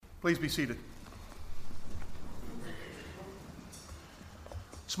Please be seated.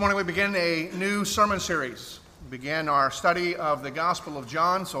 This morning we begin a new sermon series. We begin our study of the Gospel of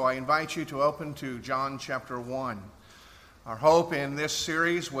John, so I invite you to open to John chapter 1. Our hope in this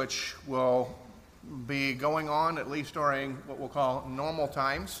series, which will be going on at least during what we'll call normal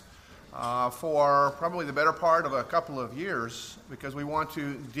times, for probably the better part of a couple of years, because we want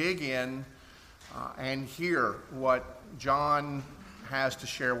to dig in and hear what John has to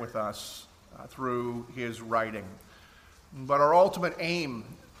share with us through his writing. But our ultimate aim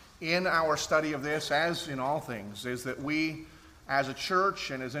in our study of this, as in all things, is that we as a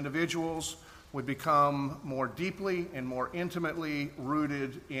church and as individuals would become more deeply and more intimately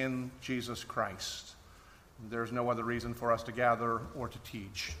rooted in Jesus Christ. There's no other reason for us to gather or to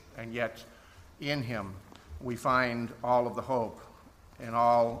teach, and yet in him we find all of the hope and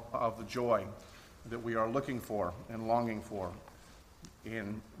all of the joy that we are looking for and longing for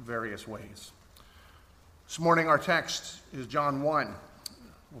in various ways. This morning our text is John 1.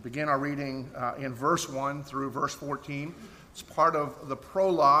 We'll begin our reading in verse 1 through verse 14. It's part of the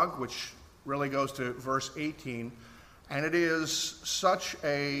prologue, which really goes to verse 18. And it is such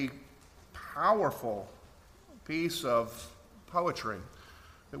a powerful piece of poetry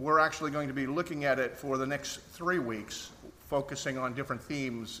that we're actually going to be looking at it for the next 3 weeks, focusing on different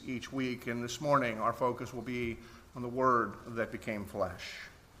themes each week. And this morning our focus will be on the Word that became flesh.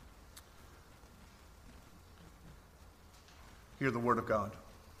 Hear the Word of God.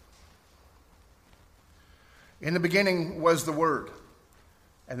 In the beginning was the Word,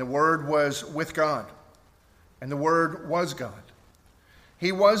 and the Word was with God, and the Word was God.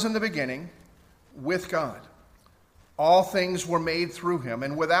 He was in the beginning with God. All things were made through him,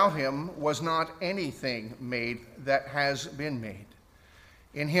 and without him was not anything made that has been made.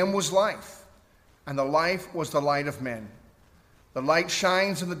 In him was life, and the life was the light of men. The light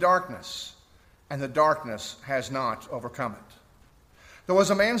shines in the darkness, and the darkness has not overcome it. There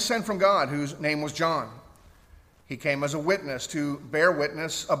was a man sent from God whose name was John. He came as a witness to bear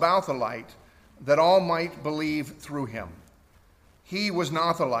witness about the light, that all might believe through him. He was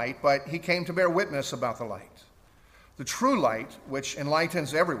not the light, but he came to bear witness about the light. The true light, which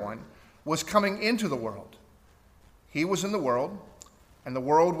enlightens everyone, was coming into the world. He was in the world, and the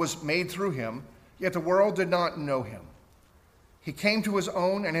world was made through him, yet the world did not know him. He came to his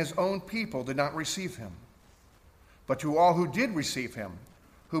own, and his own people did not receive him. But to all who did receive him,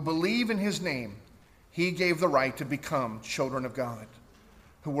 who believe in his name, he gave the right to become children of God,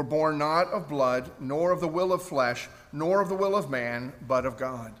 who were born not of blood, nor of the will of flesh, nor of the will of man, but of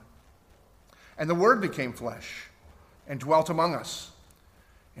God. And the Word became flesh and dwelt among us,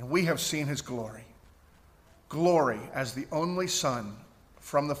 and we have seen his glory. Glory as the only Son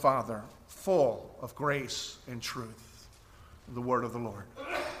from the Father, full of grace and truth. The word of the Lord.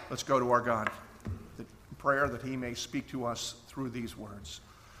 Let's go to our God in prayer that he may speak to us through these words.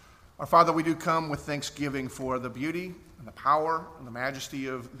 Our Father, we do come with thanksgiving for the beauty and the power and the majesty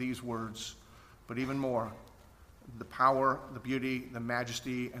of these words, but even more, the power, the beauty, the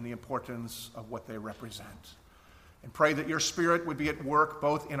majesty, and the importance of what they represent. And pray that your Spirit would be at work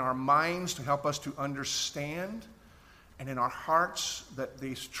both in our minds to help us to understand, and in our hearts, that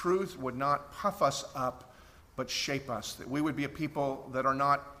this truth would not puff us up, but shape us, that we would be a people that are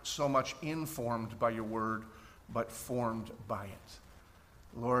not so much informed by your word, but formed by it.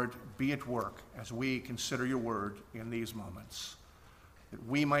 Lord, be at work as we consider your word in these moments, that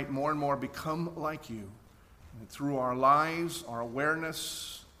we might more and more become like you, and that through our lives, our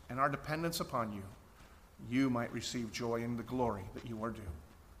awareness, and our dependence upon you, you might receive joy in the glory that you are due.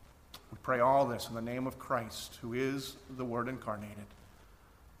 We pray all this in the name of Christ, who is the Word incarnated,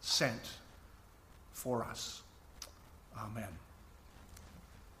 sent for us. Amen.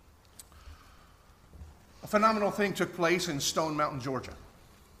 A phenomenal thing took place in Stone Mountain, Georgia.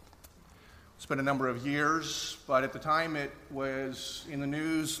 It's been a number of years, but at the time it was in the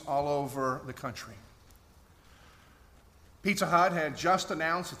news all over the country. Pizza Hut had just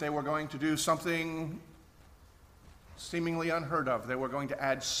announced that they were going to do something seemingly unheard of. They were going to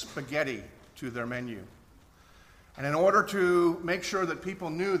add spaghetti to their menu. And in order to make sure that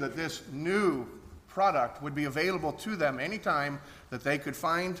people knew that this new product would be available to them anytime that they could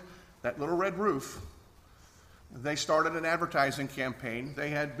find that little red roof, they started an advertising campaign.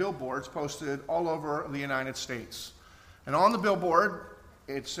 They had billboards posted all over the United States. And on the billboard,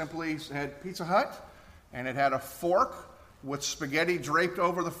 it simply said Pizza Hut, and it had a fork with spaghetti draped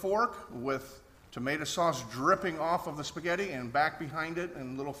over the fork with tomato sauce dripping off of the spaghetti, and back behind it,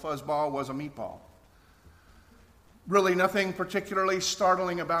 and little fuzzball was a meatball. Really nothing particularly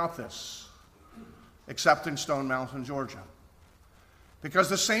startling about this, except in Stone Mountain, Georgia. Because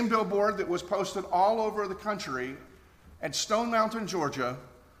the same billboard that was posted all over the country at Stone Mountain, Georgia,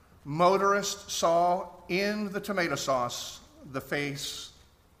 motorists saw in the tomato sauce the face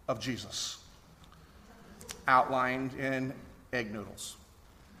of Jesus, outlined in egg noodles.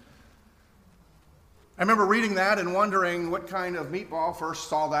 I remember reading that and wondering what kind of meatball first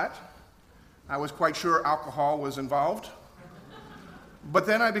saw that. I was quite sure alcohol was involved. But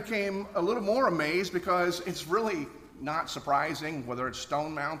then I became a little more amazed because it's really not surprising, whether it's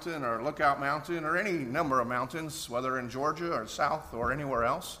Stone Mountain or Lookout Mountain or any number of mountains, whether in Georgia or south or anywhere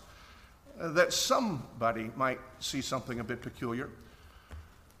else, that somebody might see something a bit peculiar.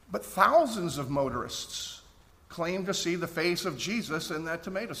 But thousands of motorists claimed to see the face of Jesus in that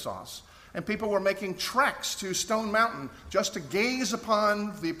tomato sauce. And people were making treks to Stone Mountain just to gaze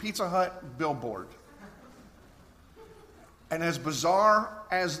upon the Pizza Hut billboard. And as bizarre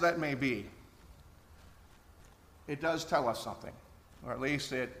as that may be, it does tell us something, or at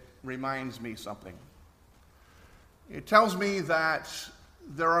least it reminds me something. It tells me that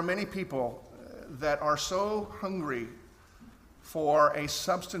there are many people that are so hungry for a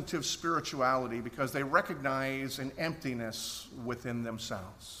substantive spirituality because they recognize an emptiness within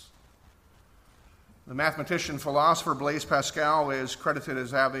themselves. The mathematician philosopher Blaise Pascal is credited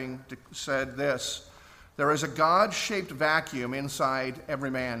as having said this: "There is a God-shaped vacuum inside every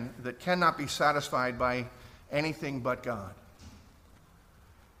man that cannot be satisfied by anything but God."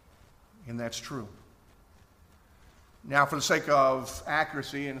 And that's true. Now, for the sake of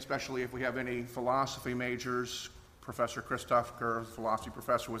accuracy, and especially if we have any philosophy majors, Professor Christoph Kerr, philosophy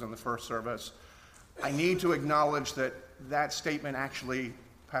professor, was in the first service, I need to acknowledge that that statement actually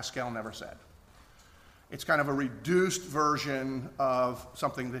Pascal never said. It's kind of a reduced version of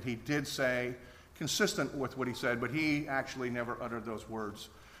something that he did say, consistent with what he said, but he actually never uttered those words.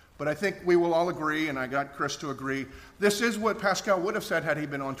 But I think we will all agree, and I got Chris to agree, this is what Pascal would have said had he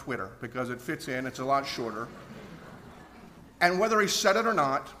been on Twitter, because it fits in, it's a lot shorter. And whether he said it or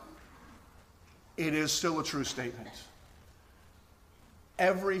not, it is still a true statement.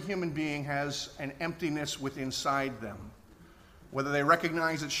 Every human being has an emptiness within inside them. Whether they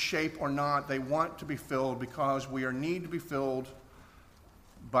recognize its shape or not, they want to be filled because we are need to be filled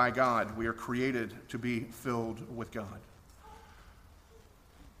by God. We are created to be filled with God.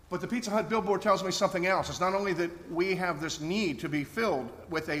 But the Pizza Hut billboard tells me something else. It's not only that we have this need to be filled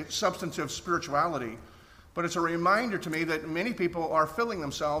with a substantive spirituality, but it's a reminder to me that many people are filling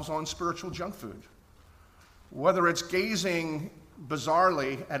themselves on spiritual junk food. Whether it's gazing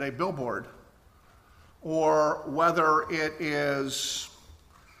bizarrely at a billboard, or whether it is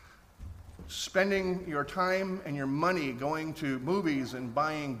spending your time and your money going to movies and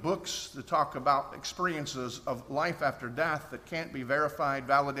buying books to talk about experiences of life after death that can't be verified,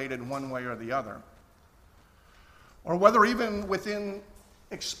 validated one way or the other. Or whether even within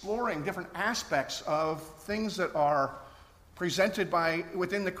exploring different aspects of things that are presented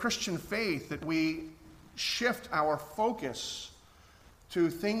within the Christian faith, that we shift our focus to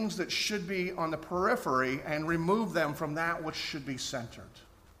things that should be on the periphery and remove them from that which should be centered.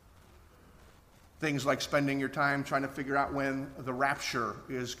 Things like spending your time trying to figure out when the rapture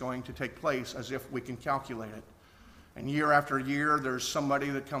is going to take place, as if we can calculate it. And year after year, there's somebody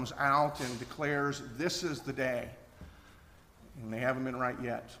that comes out and declares, this is the day. And they haven't been right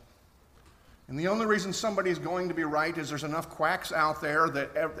yet. And the only reason somebody's going to be right is there's enough quacks out there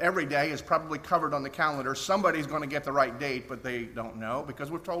that every day is probably covered on the calendar. Somebody's going to get the right date, but they don't know because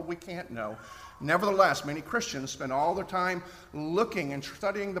we're told we can't know. Nevertheless, many Christians spend all their time looking and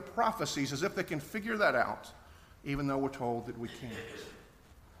studying the prophecies as if they can figure that out, even though we're told that we can't.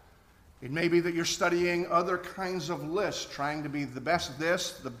 It may be that you're studying other kinds of lists, trying to be the best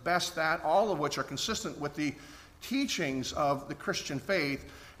this, the best that, all of which are consistent with the teachings of the Christian faith,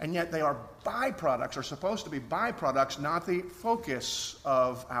 and yet they are byproducts, are supposed to be byproducts, not the focus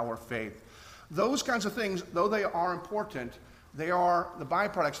of our faith. Those kinds of things, though they are important, they are the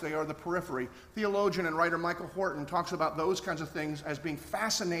byproducts, they are the periphery. Theologian and writer Michael Horton talks about those kinds of things as being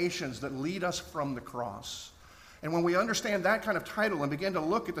fascinations that lead us from the cross. And when we understand that kind of title and begin to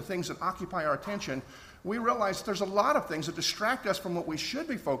look at the things that occupy our attention, we realize there's a lot of things that distract us from what we should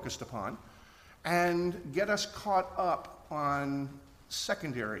be focused upon and get us caught up on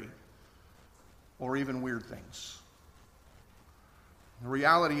secondary or even weird things. The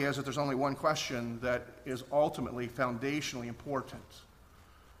reality is that there's only one question that is ultimately foundationally important.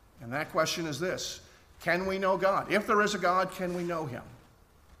 And that question is this: can we know God? If there is a God, can we know him?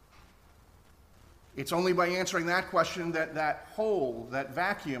 It's only by answering that question that that hole, that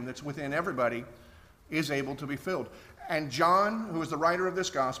vacuum that's within everybody, is able to be filled. And John, who is the writer of this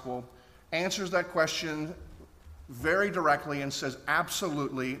gospel, answers that question very directly and says,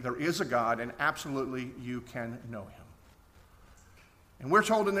 absolutely, there is a God, and absolutely, you can know him. And we're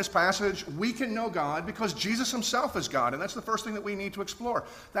told in this passage, we can know God because Jesus himself is God, and that's the first thing that we need to explore.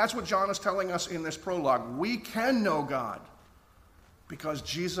 That's what John is telling us in this prologue. We can know God because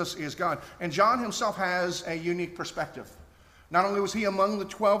Jesus is God. And John himself has a unique perspective. Not only was he among the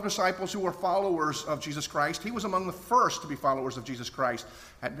 12 disciples who were followers of Jesus Christ, he was among the first to be followers of Jesus Christ.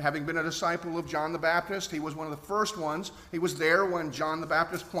 Having been a disciple of John the Baptist, he was one of the first ones. He was there when John the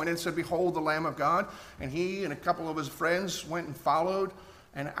Baptist pointed and said, "Behold the Lamb of God." And he and a couple of his friends went and followed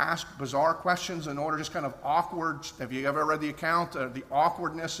and asked bizarre questions in order, just kind of awkward. Have you ever read the account of the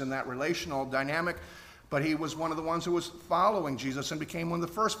awkwardness in that relational dynamic? But he was one of the ones who was following Jesus and became one of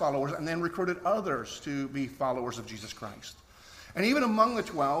the first followers, and then recruited others to be followers of Jesus Christ. And even among the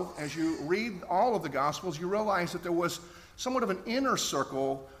 12, as you read all of the Gospels, you realize that there was somewhat of an inner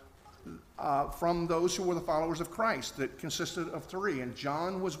circle from those who were the followers of Christ that consisted of 3. And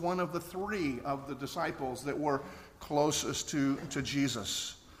John was one of the 3 of the disciples that were closest to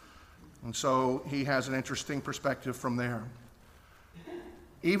Jesus. And so he has an interesting perspective from there.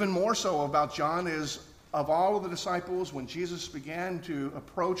 Even more so about John is, of all of the disciples, when Jesus began to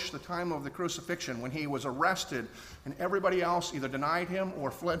approach the time of the crucifixion, when he was arrested and everybody else either denied him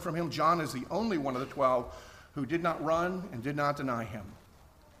or fled from him, John is the only one of the 12 who did not run and did not deny him.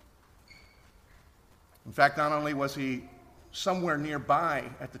 In fact, not only was he somewhere nearby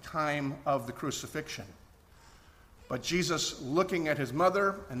at the time of the crucifixion, but Jesus, looking at his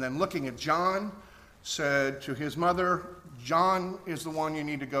mother and then looking at John, said to his mother, "John is the one you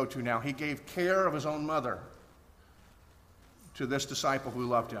need to go to now." He gave care of his own mother to this disciple who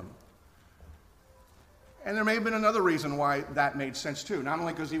loved him. And there may have been another reason why that made sense too. Not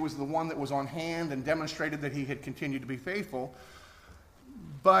only because he was the one that was on hand and demonstrated that he had continued to be faithful,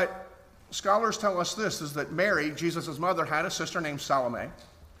 but scholars tell us this, is that Mary, Jesus' mother, had a sister named Salome.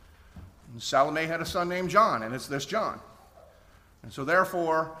 And Salome had a son named John, and it's this John. And so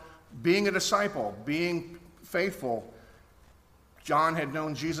therefore, being a disciple, being faithful, John had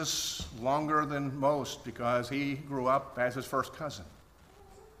known Jesus longer than most because he grew up as his first cousin.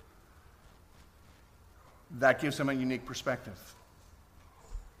 That gives him a unique perspective.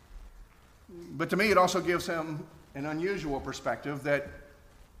 But to me, it also gives him an unusual perspective that,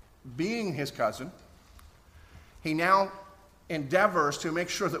 being his cousin, he now endeavors to make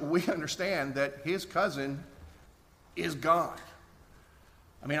sure that we understand that his cousin is God.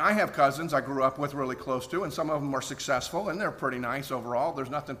 I mean, I have cousins I grew up with really close to, and some of them are successful, and they're pretty nice overall. There's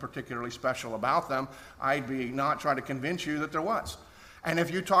nothing particularly special about them. I'd be not trying to convince you that there was. And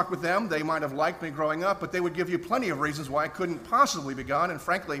if you talk with them, they might have liked me growing up, but they would give you plenty of reasons why I couldn't possibly be God, and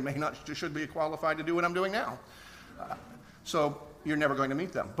frankly, may not should be qualified to do what I'm doing now. So you're never going to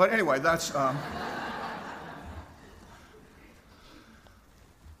meet them. But anyway, that's...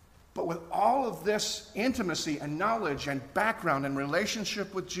 But with all of this intimacy and knowledge and background and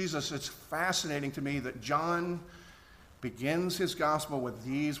relationship with Jesus, it's fascinating to me that John begins his gospel with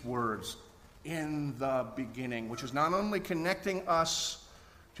these words, "In the beginning," which is not only connecting us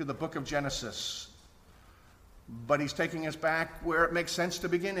to the book of Genesis, but he's taking us back where it makes sense to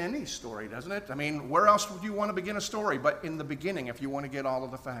begin any story, doesn't it? I mean, where else would you want to begin a story but in the beginning if you want to get all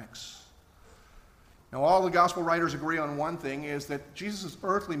of the facts? Now, all the gospel writers agree on one thing, is that Jesus'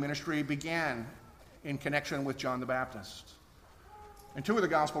 earthly ministry began in connection with John the Baptist. And 2 of the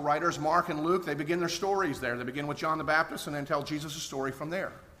gospel writers, Mark and Luke, they begin their stories there. They begin with John the Baptist and then tell Jesus' story from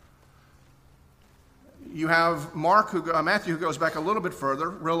there. You have Matthew, who goes back a little bit further,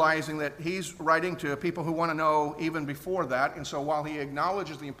 realizing that he's writing to people who want to know even before that. And so while he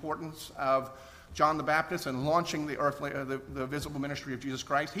acknowledges the importance of John the Baptist and launching the visible ministry of Jesus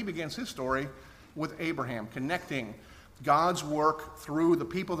Christ, he begins his story with Abraham, connecting God's work through the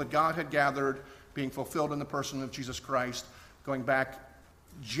people that God had gathered being fulfilled in the person of Jesus Christ, going back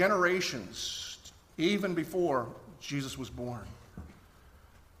generations, even before Jesus was born.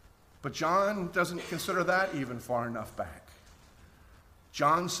 But John doesn't consider that even far enough back.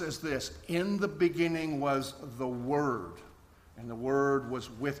 John says this, "In the beginning was the Word, and the Word was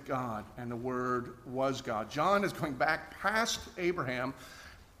with God, and the Word was God." John is going back past Abraham,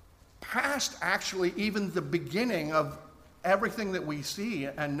 past actually even the beginning of everything that we see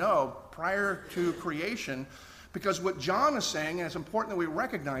and know prior to creation, because what John is saying, and it's important that we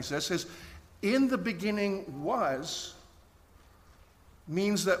recognize this, is in the beginning was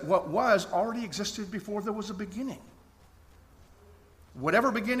means that what was already existed before there was a beginning.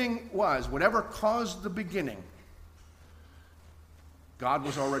 Whatever beginning was, whatever caused the beginning, God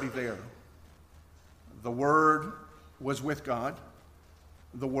was already there. The Word was with God.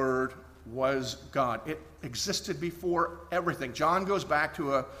 The Word was God. It existed before everything. John goes back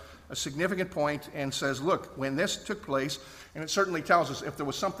to a significant point and says, look, when this took place, and it certainly tells us if there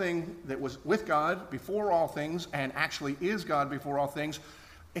was something that was with God before all things and actually is God before all things,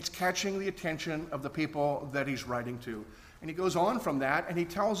 it's catching the attention of the people that he's writing to. And he goes on from that, and he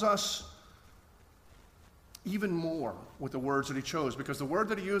tells us even more with the words that he chose, because the word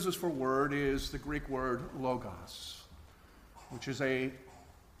that he uses for word is the Greek word logos, which is a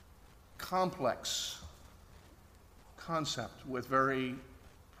complex concept with very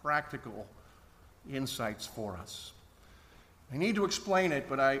practical insights for us. I need to explain it,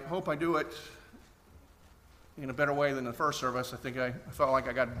 but I hope I do it in a better way than the first service. I think I felt like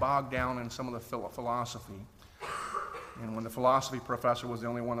I got bogged down in some of the philosophy. And when the philosophy professor was the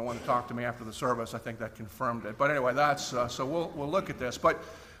only one that wanted to talk to me after the service, I think that confirmed it. But anyway, that's so we'll look at this. But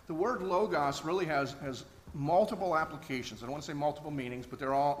the word logos really has multiple applications. I don't want to say multiple meanings, but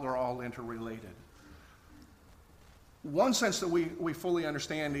they're all interrelated. One sense that we fully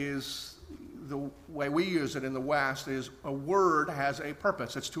understand is the way we use it in the West is a word has a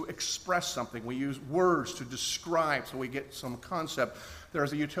purpose. It's to express something. We use words to describe so we get some concept.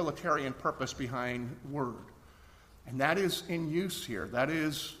 There's a utilitarian purpose behind word. And that is in use here. That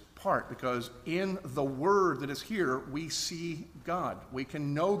is part, because in the word that is here, we see God. We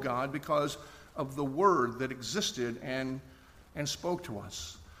can know God because of the word that existed and spoke to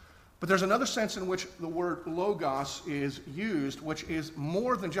us. But there's another sense in which the word logos is used, which is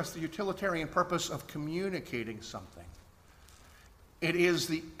more than just the utilitarian purpose of communicating something. It is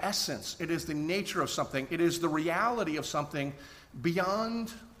the essence. It is the nature of something. It is the reality of something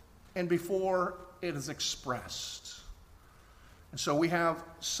beyond and before it is expressed. And so we have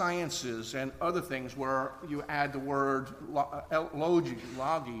sciences and other things where you add the word logi,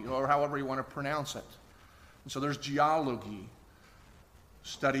 or however you want to pronounce it. And so there's geology,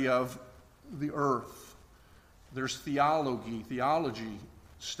 study of the earth. There's theology,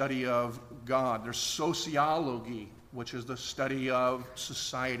 study of God. There's sociology, which is the study of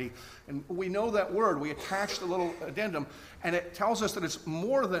society. And we know that word. We attached a little addendum, and it tells us that it's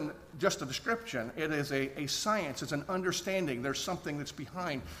more than just a description. It is a science. It's an understanding. There's something that's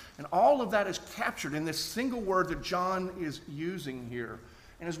behind. And all of that is captured in this single word that John is using here.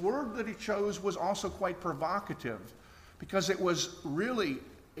 And his word that he chose was also quite provocative, because it was really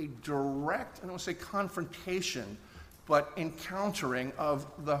a direct, I don't want to say confrontation, but encountering of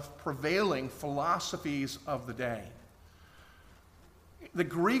the prevailing philosophies of the day. The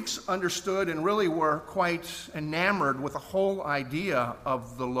Greeks understood and really were quite enamored with the whole idea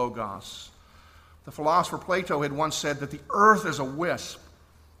of the logos. The philosopher Plato had once said that the earth is a wisp,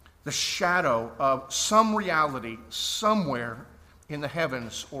 the shadow of some reality somewhere in the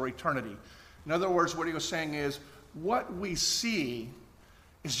heavens or eternity. In other words, what he was saying is, what we see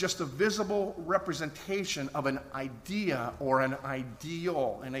is just a visible representation of an idea or an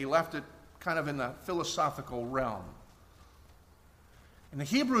ideal, and they left it kind of in the philosophical realm. And the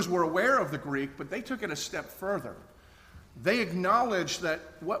Hebrews were aware of the Greek, but they took it a step further. They acknowledged that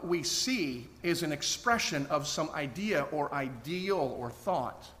what we see is an expression of some idea or ideal or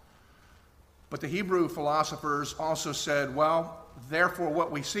thought. But the Hebrew philosophers also said, well, therefore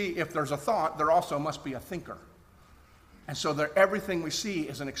what we see, if there's a thought, there also must be a thinker. And so everything we see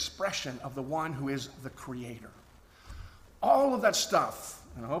is an expression of the one who is the creator. All of that stuff,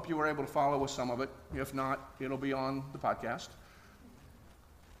 and I hope you were able to follow with some of it. If not, it'll be on the podcast.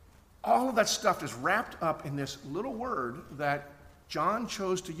 All of that stuff is wrapped up in this little word that John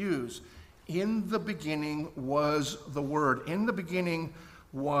chose to use. In the beginning was the Word. In the beginning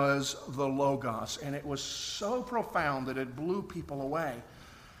was the Logos. And it was so profound that it blew people away.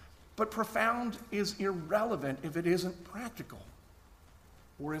 But profound is irrelevant if it isn't practical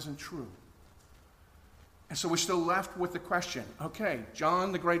or isn't true. And so we're still left with the question, okay,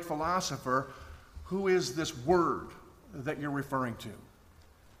 John the great philosopher, who is this Word that you're referring to?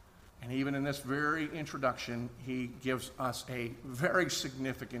 And even in this very introduction, he gives us a very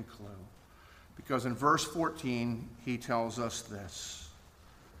significant clue. Because in verse 14, he tells us this.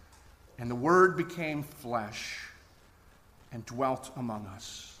 And the Word became flesh and dwelt among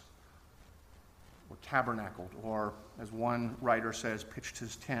us, or tabernacled, or as one writer says, pitched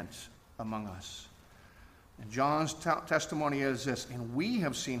his tent among us. And John's testimony is this, and we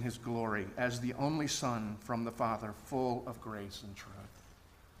have seen his glory as the only Son from the Father, full of grace and truth.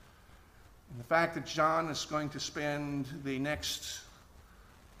 And the fact that John is going to spend the next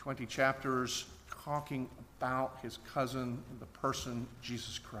 20 chapters talking about his cousin, the person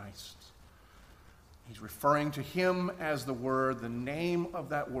Jesus Christ. He's referring to him as the Word. The name of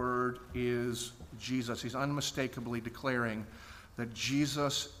that Word is Jesus. He's unmistakably declaring that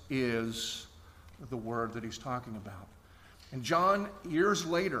Jesus is the Word that he's talking about. And John, years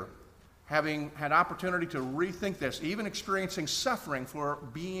later, having had opportunity to rethink this, even experiencing suffering for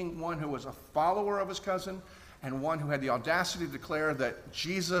being one who was a follower of his cousin and one who had the audacity to declare that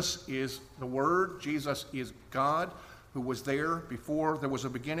Jesus is the Word, Jesus is God, who was there before there was a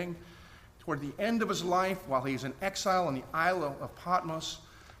beginning. Toward the end of his life, while he's in exile on the Isle of Patmos,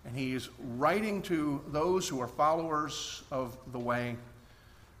 and he's writing to those who are followers of the way,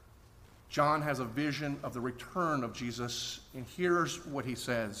 John has a vision of the return of Jesus, and here's what he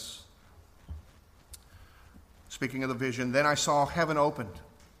says. Speaking of the vision, then I saw heaven opened,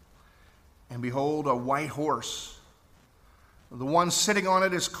 and behold, a white horse. The one sitting on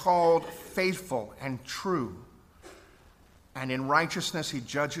it is called Faithful and True, and in righteousness he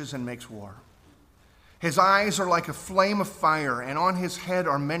judges and makes war. His eyes are like a flame of fire, and on his head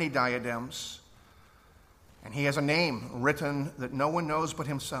are many diadems. And he has a name written that no one knows but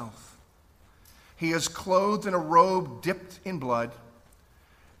himself. He is clothed in a robe dipped in blood,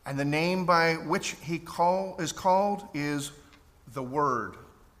 and the name by which he is called is the Word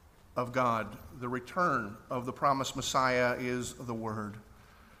of God. The return of the promised Messiah is the Word.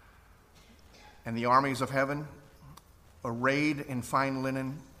 And the armies of heaven, arrayed in fine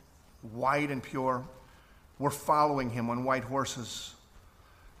linen, white and pure, were following him on white horses.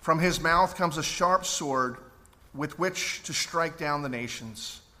 From his mouth comes a sharp sword with which to strike down the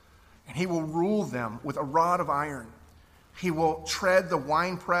nations, and he will rule them with a rod of iron. He will tread the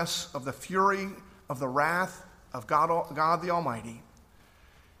winepress of the fury of the wrath of God the Almighty.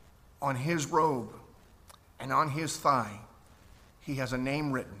 On his robe and on his thigh he has a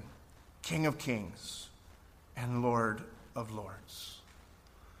name written, King of Kings and Lord of Lords.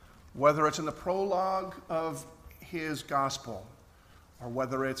 Whether it's in the prologue of his gospel, or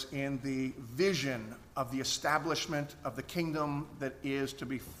whether it's in the vision of the establishment of the kingdom that is to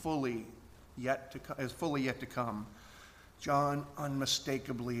be fully yet to come, John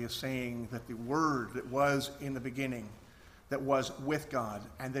unmistakably is saying that the Word that was in the beginning, that was with God,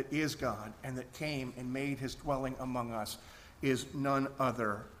 and that is God, and that came and made his dwelling among us, is none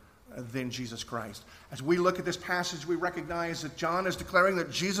other than Jesus Christ. As we look at this passage, we recognize that John is declaring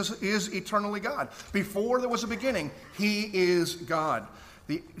that Jesus is eternally God. Before there was a beginning, he is God.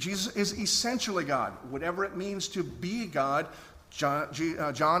 Jesus is essentially God. Whatever it means to be God,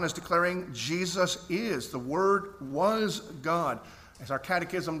 John is declaring Jesus is. The Word was God. As our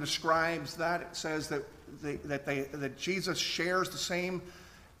catechism describes that, it says that Jesus shares the same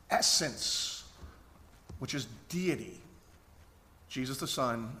essence, which is deity. Jesus the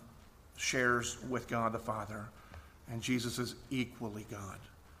Son shares with God the Father, and Jesus is equally God.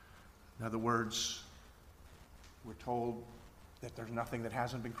 In other words, we're told that there's nothing that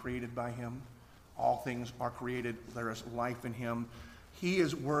hasn't been created by him. All things are created. There is life in him. He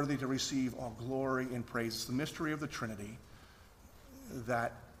is worthy to receive all glory and praise. It's the mystery of the Trinity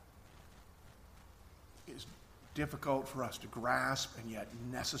that is difficult for us to grasp and yet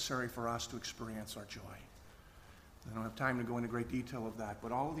necessary for us to experience our joy. I don't have time to go into great detail of that,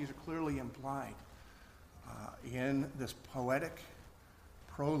 but all of these are clearly implied in this poetic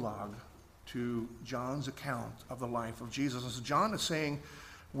prologue to John's account of the life of Jesus. And so John is saying,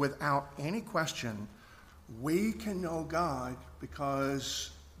 without any question, we can know God because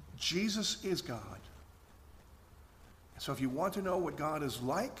Jesus is God. So if you want to know what God is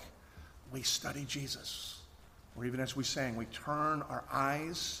like, we study Jesus. Or even as we sang, we turn our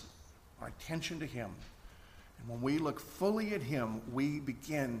eyes, our attention to him. And when we look fully at him, we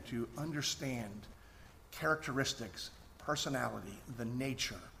begin to understand characteristics, personality, the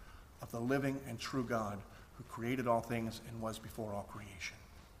nature of the living and true God who created all things and was before all creation.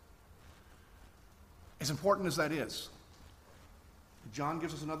 As important as that is, John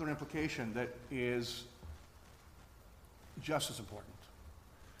gives us another implication that is just as important.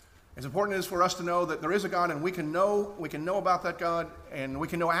 As important it is for us to know that there is a God, and we can know about that God, and we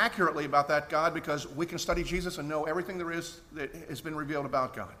can know accurately about that God because we can study Jesus and know everything there is that has been revealed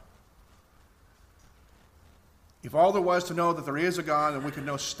about God. If all there was to know that there is a God and we could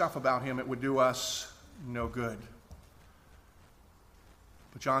know stuff about him, it would do us no good.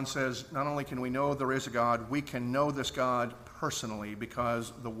 But John says, not only can we know there is a God, we can know this God personally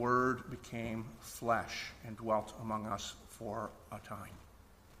because the Word became flesh and dwelt among us for a time.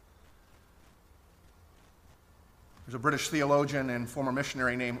 There's a British theologian and former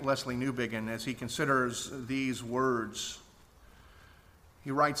missionary named Leslie Newbigin. As he considers these words,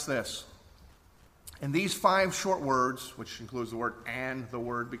 he writes this: in these 5 short words, which includes the word "and the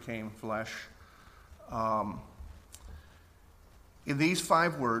Word became flesh," in these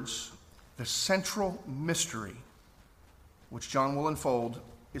 5 words, the central mystery which John will unfold,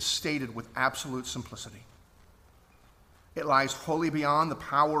 is stated with absolute simplicity. It lies wholly beyond the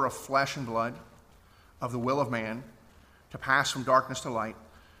power of flesh and blood, of the will of man, to pass from darkness to light,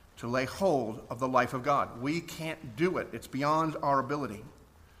 to lay hold of the life of God. We can't do it. It's beyond our ability.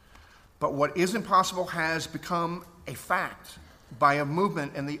 But what is impossible has become a fact by a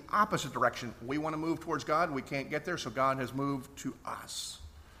movement in the opposite direction. We want to move towards God. We can't get there, so God has moved to us.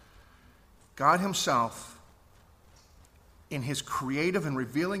 God himself, in his creative and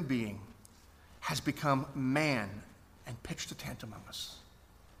revealing being, has become man and pitched a tent among us.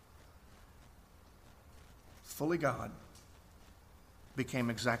 Fully God, became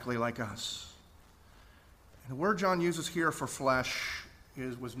exactly like us. And the word John uses here for flesh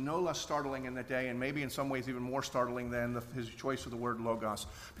was no less startling in the day, and maybe in some ways even more startling than his choice of the word logos.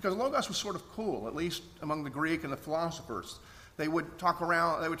 Because logos was sort of cool, at least among the Greek and the philosophers. They would talk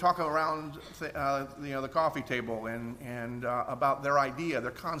around the coffee table and about their idea,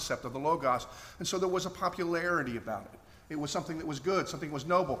 their concept of the logos. And so there was a popularity about it. It was something that was good, something that was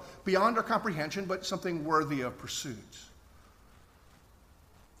noble, beyond our comprehension, but something worthy of pursuit.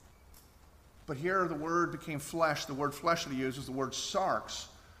 But here the word became flesh. The word flesh that he uses is the word sarx,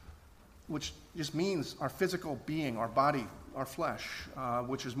 which just means our physical being, our body, our flesh,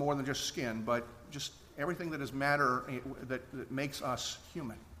 which is more than just skin, but just everything that is matter that makes us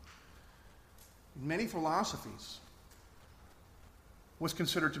human. In many philosophies, was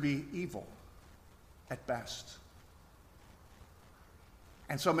considered to be evil at best.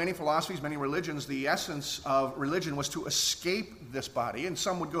 And so many philosophies, many religions, the essence of religion was to escape this body. And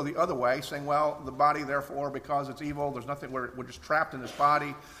some would go the other way, saying, well, the body, therefore, because it's evil, there's nothing, we're just trapped in this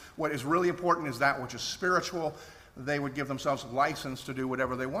body. What is really important is that which is spiritual. They would give themselves license to do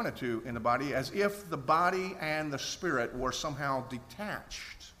whatever they wanted to in the body, as if the body and the spirit were somehow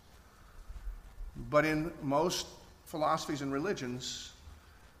detached. But in most philosophies and religions,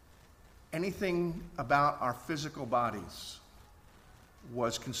 anything about our physical bodies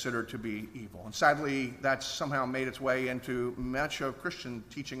was considered to be evil. And sadly, that's somehow made its way into much of Christian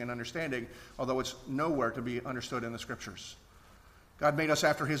teaching and understanding, although it's nowhere to be understood in the Scriptures. God made us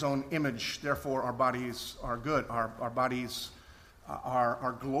after his own image, therefore our bodies are good, our bodies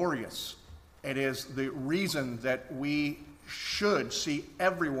are glorious. It is the reason that we should see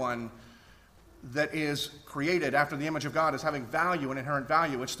everyone that is created after the image of God as having value and inherent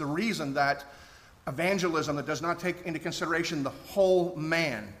value. It's the reason that evangelism that does not take into consideration the whole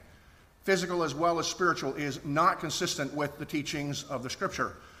man, physical as well as spiritual, is not consistent with the teachings of the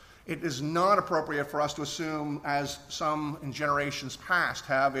Scripture. It is not appropriate for us to assume, as some in generations past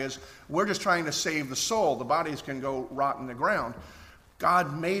have, is we're just trying to save the soul. The bodies can go rot in the ground.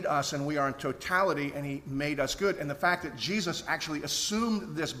 God made us, and we are in totality, and he made us good. And the fact that Jesus actually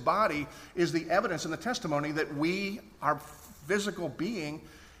assumed this body is the evidence and the testimony that our physical being,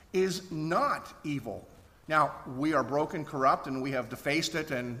 is not evil. Now, we are broken, corrupt, and we have defaced it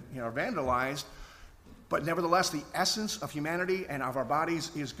and vandalized, but nevertheless, the essence of humanity and of our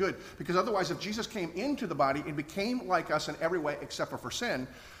bodies is good. Because otherwise, if Jesus came into the body and became like us in every way except for sin,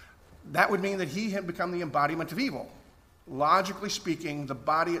 that would mean that he had become the embodiment of evil. Logically speaking, the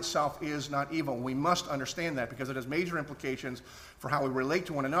body itself is not evil. We must understand that because it has major implications for how we relate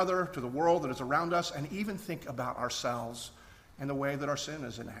to one another, to the world that is around us, and even think about ourselves and the way that our sin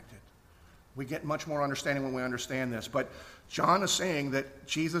is enacted. We get much more understanding when we understand this. But John is saying that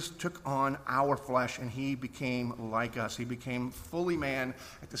Jesus took on our flesh and he became like us. He became fully man.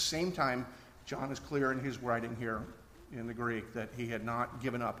 At the same time, John is clear in his writing here in the Greek that he had not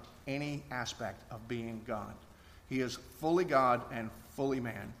given up any aspect of being God. He is fully God and fully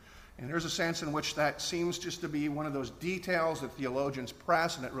man. And there's a sense in which that seems just to be one of those details that theologians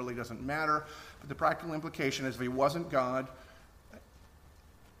press, and it really doesn't matter. But the practical implication is if he wasn't God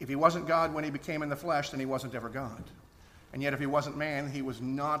when he became in the flesh, then he wasn't ever God. And yet if he wasn't man, he was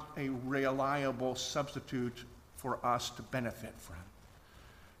not a reliable substitute for us to benefit from.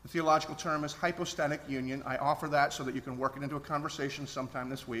 The theological term is hypostatic union. I offer that so that you can work it into a conversation sometime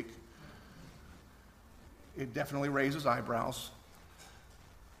this week. It definitely raises eyebrows.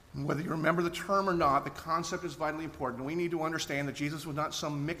 Whether you remember the term or not, the concept is vitally important. We need to understand that Jesus was not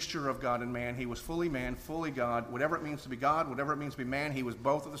some mixture of God and man. He was fully man, fully God. Whatever it means to be God, whatever it means to be man, he was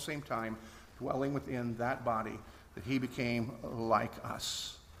both at the same time, dwelling within that body, that he became like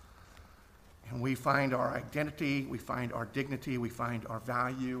us. And we find our identity, we find our dignity, we find our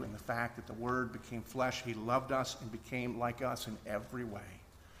value in the fact that the Word became flesh. He loved us and became like us in every way,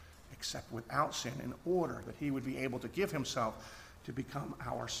 except without sin, in order that he would be able to give himself to become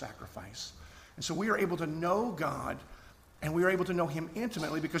our sacrifice. And so we are able to know God, and we are able to know him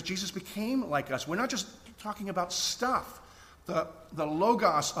intimately because Jesus became like us. We're not just talking about stuff. the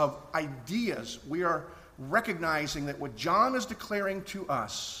logos of ideas. We are recognizing that what John is declaring to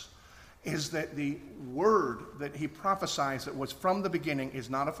us is that the word that he prophesies that was from the beginning is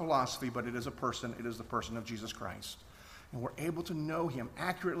not a philosophy, but it is a person. It is the person of Jesus Christ. And we're able to know him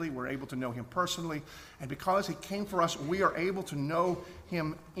accurately. We're able to know him personally. And because he came for us, we are able to know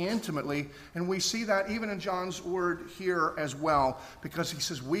him intimately. And we see that even in John's word here as well, because he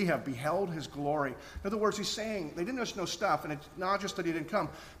says, we have beheld his glory. In other words, he's saying they didn't just know stuff, and it's not just that he didn't come,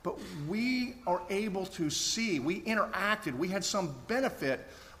 but we are able to see. We interacted. We had some benefit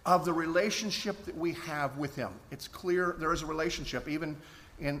of the relationship that we have with him. It's clear there is a relationship, even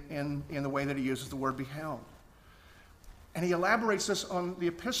in the way that he uses the word beheld. And he elaborates this on the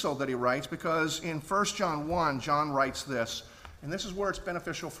epistle that he writes, because in 1 John 1, John writes this, and this is where it's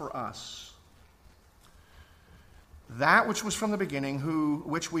beneficial for us. That which was from the beginning,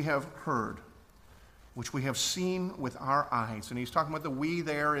 which we have heard, which we have seen with our eyes. And he's talking about the we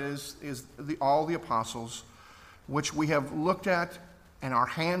there is all the apostles, which we have looked at and our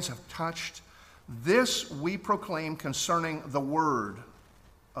hands have touched. This we proclaim concerning the word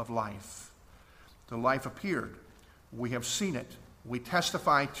of life. The life appeared. We have seen it. We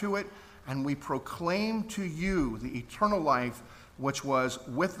testify to it, and we proclaim to you the eternal life which was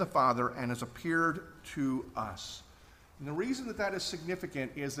with the Father and has appeared to us. And the reason that that is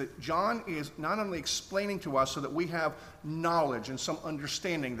significant is that John is not only explaining to us so that we have knowledge and some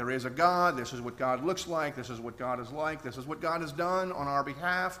understanding. There is a God. This is what God looks like. This is what God is like. This is what God has done on our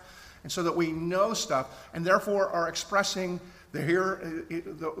behalf. And so that we know stuff and therefore are expressing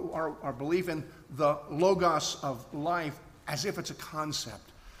our belief in the logos of life as if it's a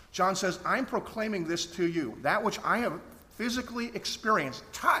concept. John says, I'm proclaiming this to you, that which I have physically experienced,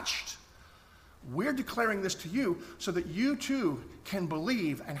 touched. We're declaring this to you so that you too can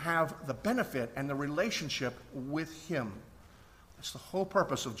believe and have the benefit and the relationship with him. That's the whole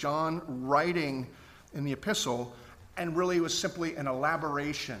purpose of John writing in the epistle, and really was simply an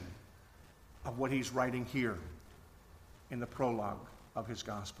elaboration of what he's writing here in the prologue of his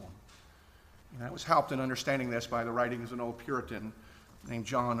gospel. And I was helped in understanding this by the writings of an old Puritan named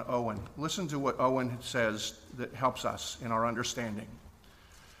John Owen. Listen to what Owen says that helps us in our understanding.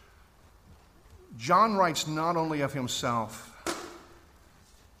 John writes not only of himself,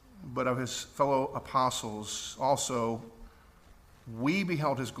 but of his fellow apostles also. We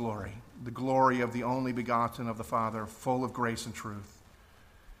beheld his glory, the glory of the only begotten of the Father, full of grace and truth.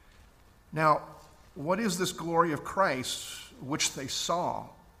 Now, what is this glory of Christ which they saw,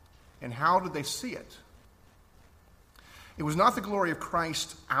 and how did they see it? It was not the glory of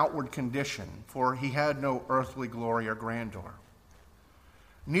Christ's outward condition, for he had no earthly glory or grandeur.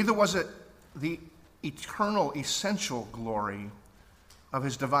 Neither was it the eternal, essential glory of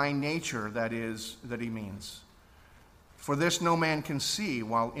his divine nature that he means. For this no man can see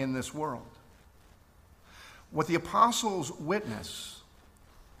while in this world. What the apostles witnessed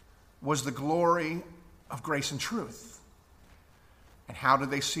was the glory of grace and truth. And how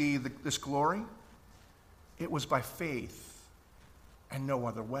did they see this glory? It was by faith and no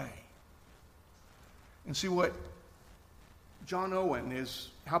other way. And see, what John Owen is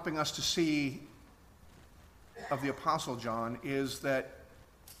helping us to see of the Apostle John is that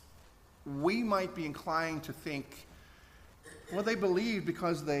we might be inclined to think, well, they believed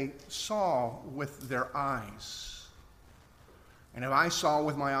because they saw with their eyes. And if I saw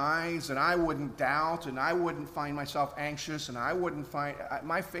with my eyes, then I wouldn't doubt, and I wouldn't find myself anxious, and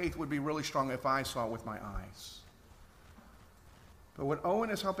my faith would be really strong if I saw with my eyes. But what Owen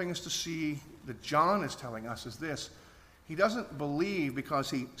is helping us to see, that John is telling us, is this. He doesn't believe because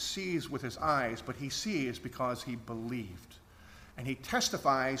he sees with his eyes, but he sees because he believed. And he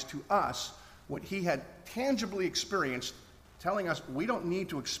testifies to us what he had tangibly experienced, telling us we don't need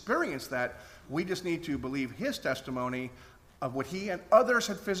to experience that. We just need to believe his testimony of what he and others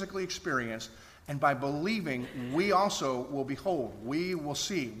had physically experienced. And by believing, we also will behold, we will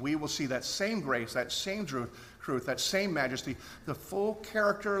see that same grace, that same truth, that same majesty, the full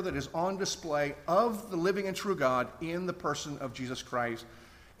character that is on display of the living and true God in the person of Jesus Christ.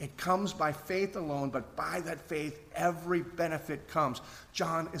 It comes by faith alone, but by that faith, every benefit comes.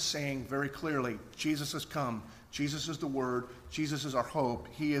 John is saying very clearly, Jesus has come. Jesus is the Word. Jesus is our hope.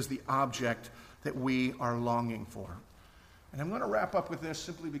 He is the object that we are longing for. And I'm going to wrap up with this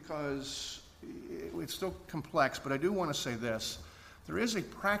simply because it's still complex, but I do want to say this. There is a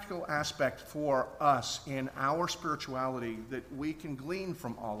practical aspect for us in our spirituality that we can glean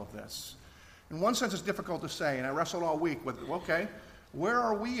from all of this. In one sense, it's difficult to say, and I wrestled all week with, okay, where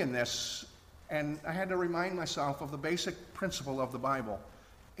are we in this? And I had to remind myself of the basic principle of the Bible.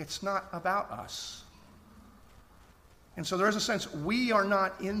 It's not about us. And so there is a sense we are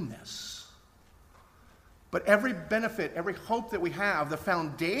not in this. But every benefit, every hope that we have, the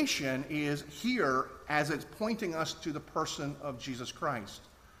foundation is here as it's pointing us to the person of Jesus Christ.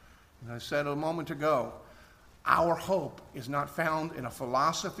 And I said a moment ago, our hope is not found in a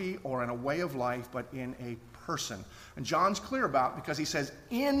philosophy or in a way of life, but in a person. And John's clear about it because he says,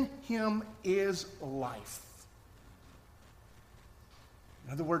 in him is life.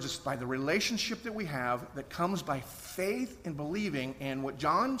 In other words, it's by the relationship that we have that comes by faith in believing in what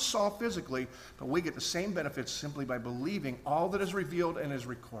John saw physically, but we get the same benefits simply by believing all that is revealed and is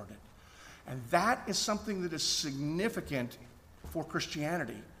recorded. And that is something that is significant for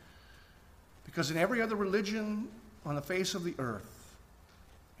Christianity. Because in every other religion on the face of the earth,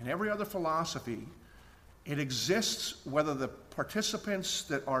 in every other philosophy, it exists whether the participants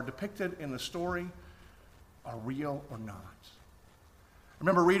that are depicted in the story are real or not. I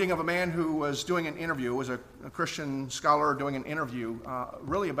remember reading of a man who was doing an interview, was a Christian scholar doing an interview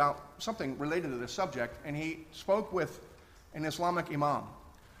really about something related to this subject, and he spoke with an Islamic imam.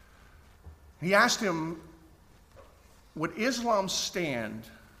 He asked him, would Islam stand?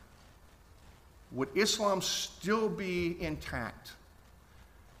 Would Islam still be intact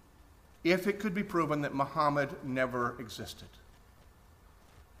if it could be proven that Muhammad never existed?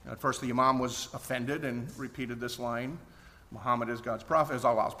 Now, at first the imam was offended and repeated this line, Muhammad is God's prophet, is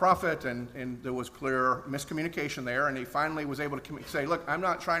Allah's prophet, and there was clear miscommunication there, and he finally was able to say, look, I'm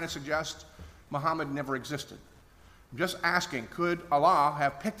not trying to suggest Muhammad never existed. I'm just asking, could Allah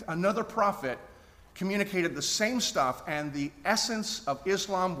have picked another prophet, communicated the same stuff, and the essence of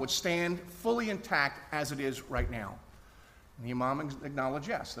Islam would stand fully intact as it is right now? And the imam acknowledged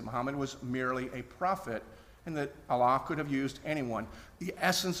yes, that Muhammad was merely a prophet, and that Allah could have used anyone. The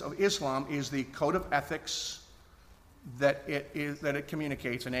essence of Islam is the code of ethics that it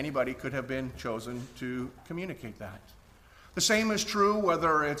communicates, and anybody could have been chosen to communicate that. The same is true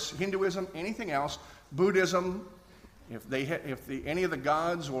whether it's Hinduism, anything else, Buddhism, if any of the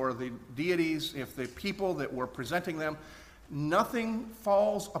gods or the deities, if the people that were presenting them, nothing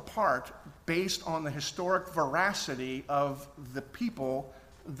falls apart based on the historic veracity of the people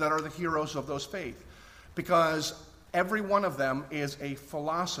that are the heroes of those faiths. Because every one of them is a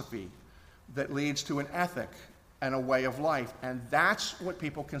philosophy that leads to an ethic and a way of life. And that's what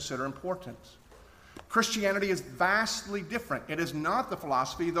people consider important. Christianity is vastly different. It is not the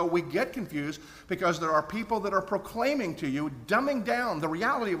philosophy, though we get confused because there are people that are proclaiming to you, dumbing down the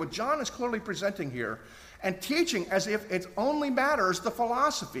reality of what John is clearly presenting here and teaching as if it only matters the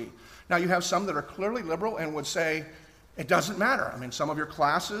philosophy. Now, you have some that are clearly liberal and would say, it doesn't matter. I mean, some of your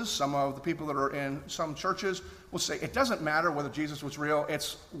classes, some of the people that are in some churches will say, it doesn't matter whether Jesus was real.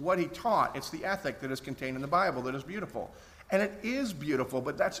 It's what he taught. It's the ethic that is contained in the Bible that is beautiful. And it is beautiful,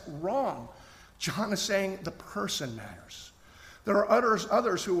 but that's wrong. John is saying the person matters. There are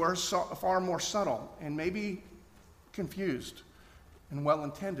others who are far more subtle and maybe confused and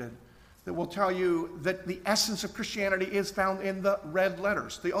well-intended that will tell you that the essence of Christianity is found in the red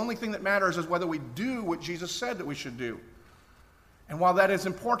letters. The only thing that matters is whether we do what Jesus said that we should do. And while that is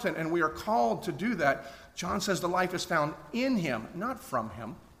important and we are called to do that, John says the life is found in him, not from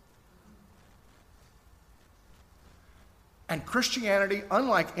him. And Christianity,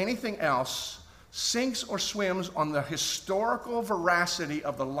 unlike anything else, sinks or swims on the historical veracity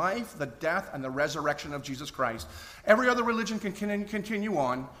of the life, the death, and the resurrection of Jesus Christ. Every other religion can continue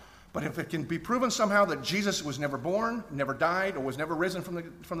on, but if it can be proven somehow that Jesus was never born, never died, or was never risen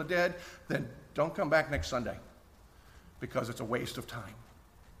from the dead, then don't come back next Sunday, because it's a waste of time.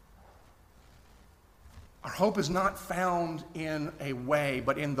 Our hope is not found in a way,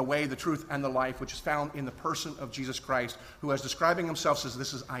 but in the way, the truth, and the life, which is found in the person of Jesus Christ, who, as describing himself, says,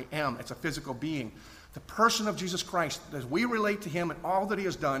 this is I am. It's a physical being. The person of Jesus Christ, as we relate to him and all that he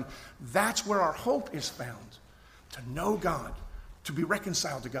has done, that's where our hope is found. To know God, to be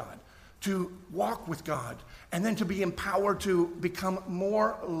reconciled to God, to walk with God, and then to be empowered to become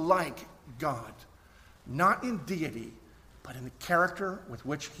more like God, not in deity, but in the character with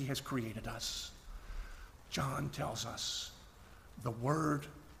which he has created us. John tells us the Word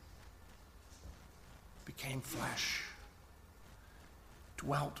became flesh,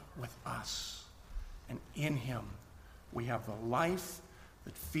 dwelt with us, and in him we have the life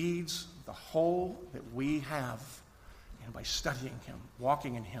that feeds the whole that we have. And by studying him,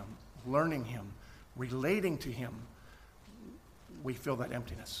 walking in him, learning him, relating to him, we fill that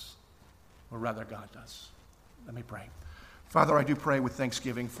emptiness, or rather God does. Let me pray. Father, I do pray with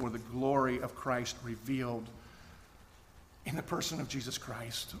thanksgiving for the glory of Christ revealed in the person of Jesus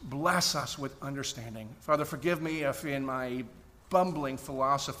Christ. Bless us with understanding. Father, forgive me if in my bumbling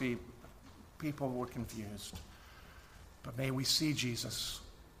philosophy people were confused. But may we see Jesus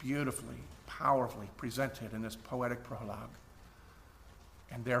beautifully, powerfully presented in this poetic prologue,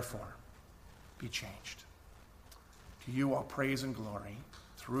 and therefore be changed. To you all praise and glory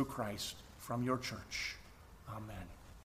through Christ from your church. Amen.